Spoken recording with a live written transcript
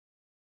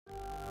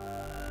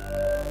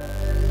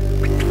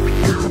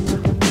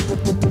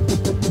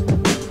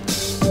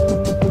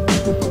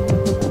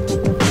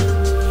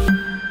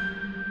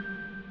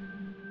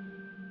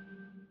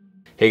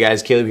Hey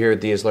guys, Caleb here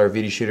with DSLR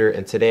Video Shooter,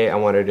 and today I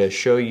wanted to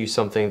show you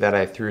something that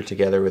I threw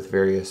together with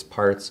various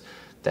parts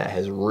that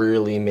has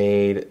really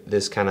made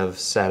this kind of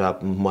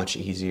setup much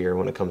easier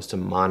when it comes to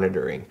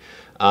monitoring.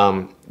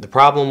 The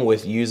problem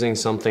with using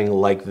something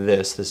like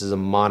this is a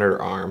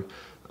monitor arm.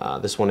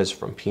 This one is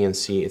from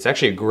PNC. It's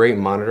actually a great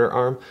monitor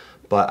arm,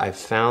 but I've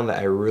found that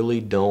I really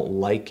don't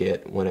like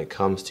it when it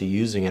comes to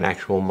using an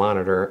actual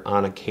monitor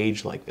on a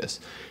cage like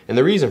this. And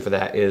the reason for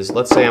that is,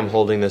 let's say I'm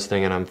holding this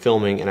thing and I'm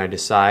filming and I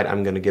decide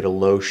I'm gonna get a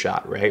low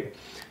shot, right?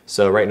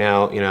 So right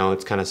now, you know,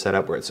 it's kind of set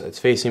up where it's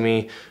facing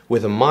me.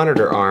 With a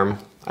monitor arm,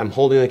 I'm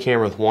holding the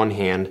camera with one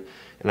hand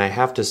and I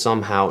have to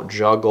somehow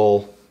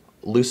juggle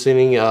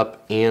loosening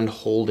up and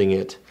holding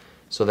it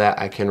so that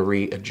I can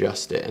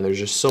readjust it. And there's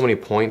just so many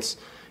points,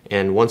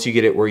 and once you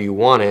get it where you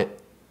want it,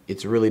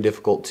 it's really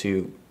difficult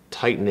to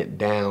tighten it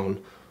down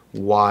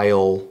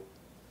while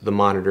the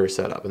monitor is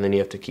set up, and then you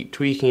have to keep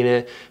tweaking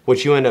it.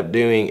 What you end up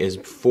doing is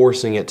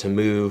forcing it to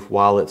move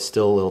while it's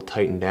still a little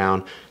tightened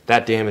down.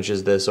 That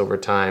damages this over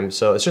time,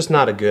 so it's just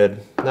not a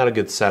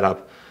good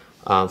setup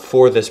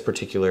for this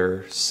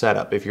particular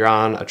setup. If you're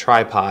on a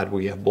tripod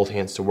where you have both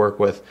hands to work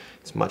with,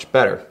 it's much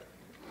better.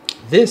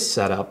 This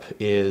setup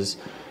is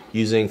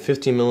using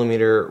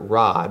 50mm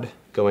rod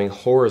going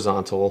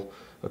horizontal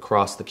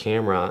across the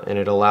camera, and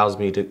it allows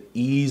me to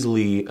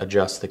easily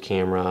adjust the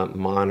camera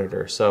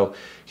monitor. So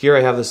here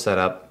I have this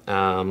setup.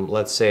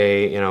 Let's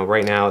say, you know,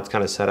 right now it's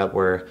kind of set up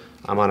where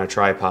I'm on a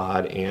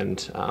tripod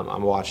and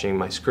I'm watching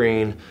my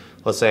screen.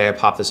 Let's say I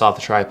pop this off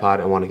the tripod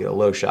and want to get a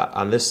low shot.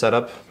 On this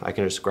setup, I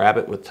can just grab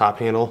it with top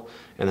handle,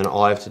 and then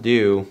all I have to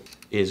do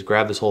is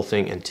grab this whole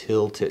thing and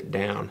tilt it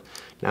down.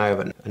 Now I have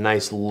a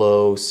nice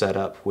low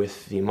setup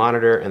with the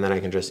monitor, and then I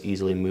can just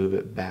easily move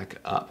it back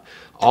up.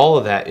 All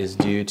of that is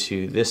due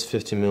to this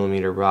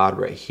 50mm rod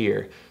right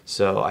here.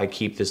 So I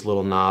keep this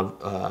little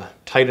knob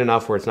tight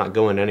enough where it's not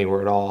going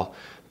anywhere at all,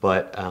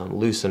 but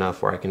loose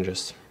enough where I can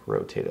just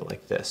rotate it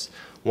like this.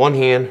 One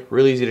hand,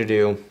 really easy to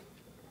do.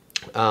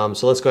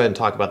 So let's go ahead and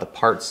talk about the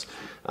parts.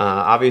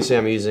 Obviously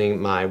I'm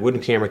using my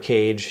wooden camera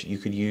cage. You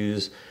could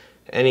use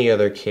any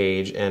other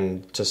cage,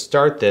 and to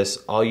start this,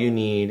 all you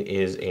need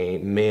is a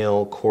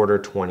male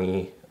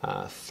 1/4-20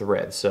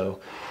 thread. So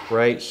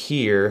right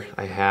here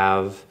I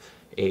have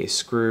a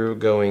screw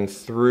going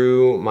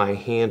through my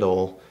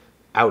handle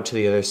out to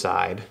the other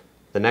side.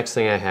 The next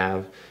thing I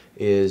have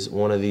is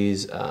one of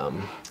these, see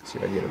if I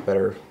can get a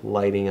better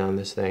lighting on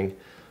this thing,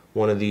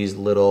 one of these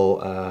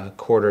little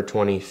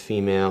 1/4-20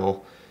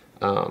 female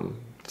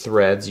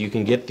threads. You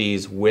can get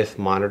these with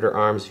monitor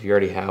arms if you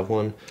already have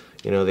one.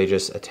 You know, they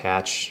just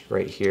attach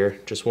right here,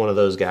 just one of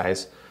those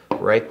guys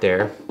right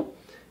there.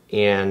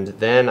 And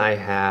then I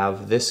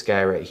have this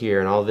guy right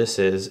here, and all this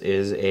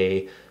is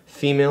a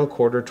female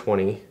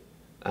 1/4-20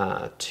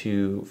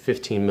 to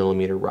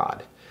 15mm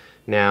rod.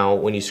 Now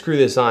when you screw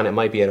this on, it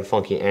might be at a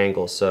funky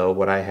angle, so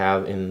what I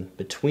have in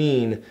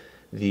between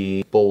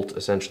the bolt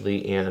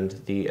essentially and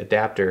the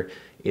adapter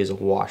is a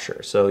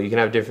washer. So you can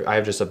have different, I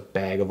have just a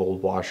bag of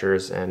old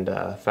washers, and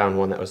found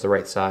one that was the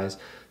right size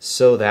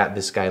so that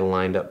this guy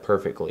lined up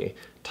perfectly.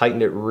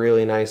 Tightened it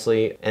really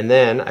nicely, and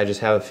then I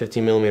just have a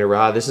 15mm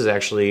rod. This is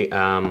actually,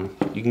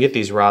 you can get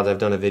these rods, I've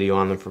done a video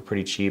on them for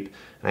pretty cheap,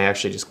 and I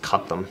actually just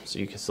cut them, so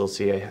you can still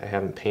see I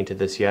haven't painted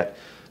this yet.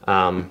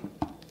 But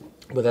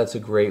that's a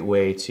great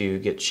way to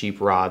get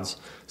cheap rods.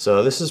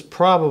 So this is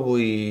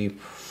probably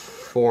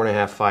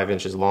 4.5, 5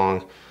 inches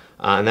long.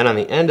 And then on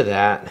the end of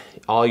that,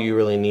 all you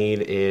really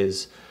need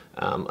is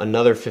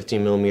another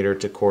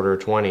 15mm to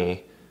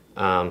 1/4-20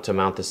 to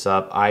mount this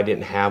up. I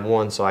didn't have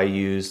one, so I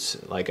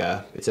used like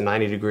it's a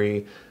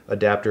 90-degree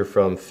adapter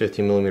from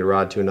 15mm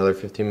rod to another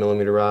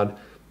 15mm rod.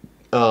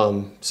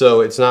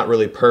 So it's not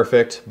really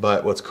perfect,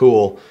 but what's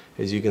cool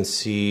is you can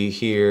see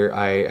here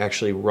I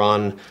actually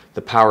run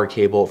the power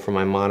cable from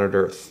my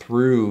monitor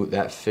through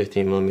that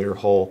 15mm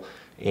hole,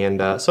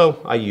 and so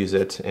I use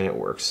it and it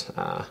works.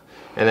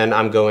 And then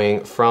I'm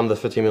going from the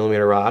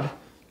 15mm rod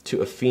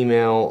to a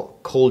female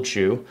cold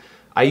shoe.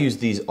 I use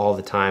these all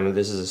the time, and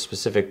this is a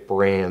specific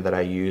brand that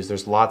I use.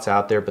 There's lots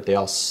out there, but they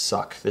all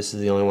suck. This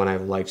is the only one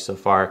I've liked so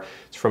far.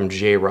 It's from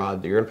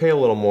J-Rod. You're gonna pay a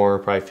little more,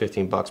 probably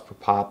 15 bucks per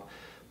pop,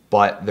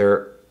 but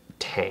they're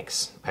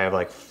tanks. I have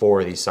like 4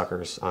 of these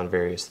suckers on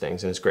various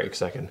things, and it's great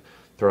because I can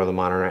throw the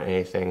monitor at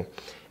anything.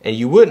 And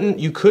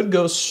you could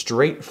go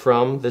straight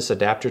from this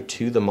adapter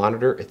to the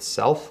monitor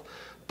itself,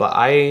 but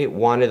I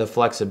wanted the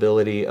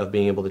flexibility of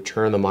being able to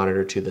turn the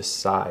monitor to the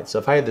side. So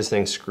if I had this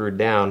thing screwed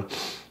down,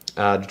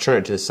 to turn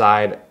it to the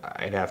side,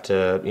 I'd have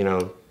to, you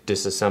know,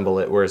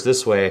 disassemble it. Whereas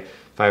this way,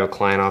 if I have a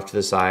client off to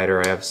the side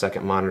or I have a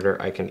second monitor,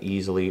 I can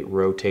easily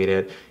rotate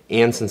it.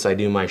 And since I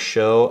do my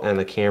show and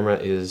the camera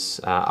is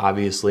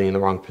obviously in the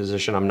wrong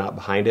position, I'm not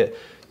behind it,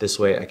 this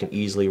way I can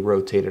easily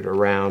rotate it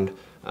around.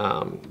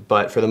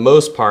 But for the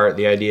most part,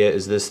 the idea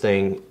is this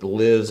thing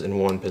lives in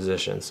one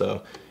position.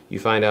 So you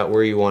find out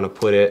where you want to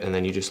put it, and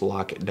then you just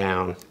lock it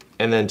down.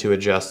 And then to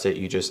adjust it,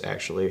 you just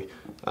actually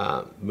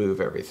move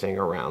everything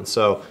around.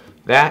 So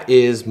that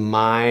is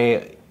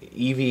my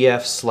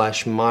EVF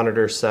slash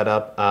monitor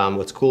setup.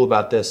 What's cool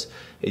about this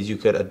is you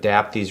could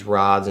adapt these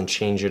rods and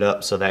change it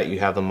up so that you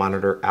have the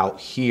monitor out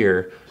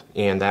here,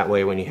 and that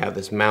way when you have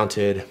this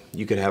mounted,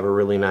 you could have a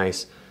really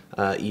nice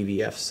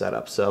EVF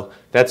setup. So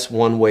that's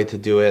one way to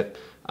do it.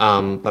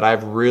 But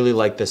I've really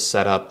liked this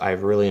setup.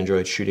 I've really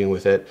enjoyed shooting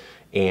with it.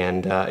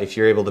 And if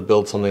you're able to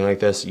build something like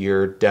this,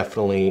 you're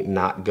definitely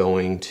not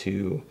going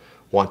to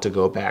want to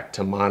go back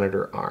to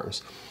monitor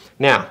arms.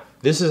 Now,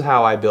 this is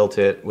how I built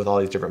it with all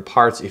these different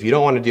parts. If you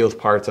don't want to deal with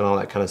parts and all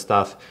that kind of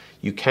stuff,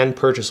 you can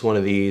purchase one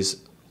of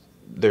these.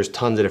 There's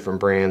tons of different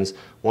brands.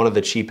 One of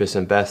the cheapest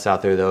and best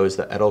out there though is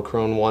the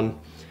Edelkrone one.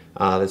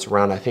 That's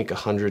around, I think,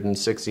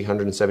 $160,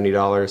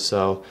 $170.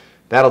 So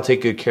that'll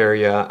take good care of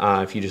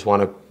you if you just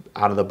want to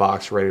out of the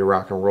box, ready to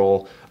rock and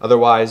roll.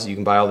 Otherwise, you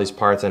can buy all these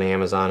parts on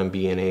Amazon and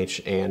B&H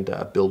and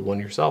build one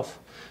yourself.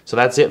 So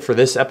that's it for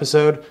this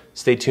episode.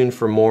 Stay tuned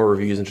for more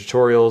reviews and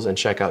tutorials, and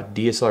check out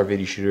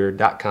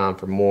DSLRvideoshooter.com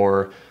for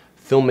more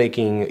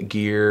filmmaking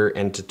gear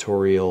and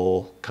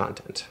tutorial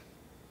content.